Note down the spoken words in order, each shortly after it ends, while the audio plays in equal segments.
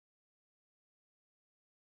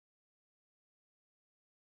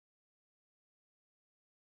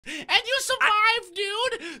And you survived,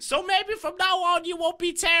 dude! So maybe from now on you won't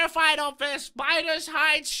be terrified of spiders,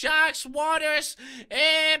 heights, sharks, waters,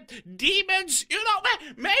 demons. You know,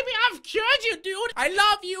 maybe I've cured you, dude! I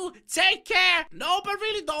love you! Take care! No, but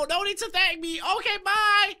really, no need to thank me. Okay,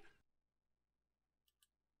 bye!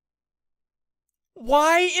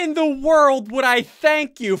 Why in the world would I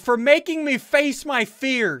thank you for making me face my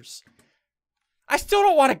fears? I still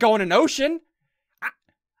don't want to go in an ocean.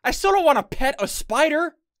 I still don't want to pet a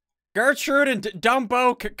spider. Gertrude and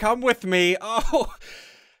Dumbo come with me. Oh,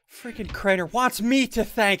 freaking Crainer wants me to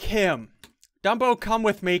thank him. Dumbo, come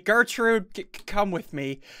with me. Gertrude, come with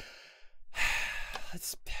me.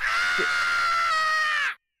 Let's...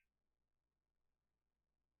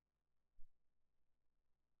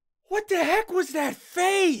 What the heck was that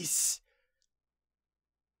face?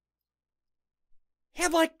 He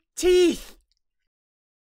had like teeth.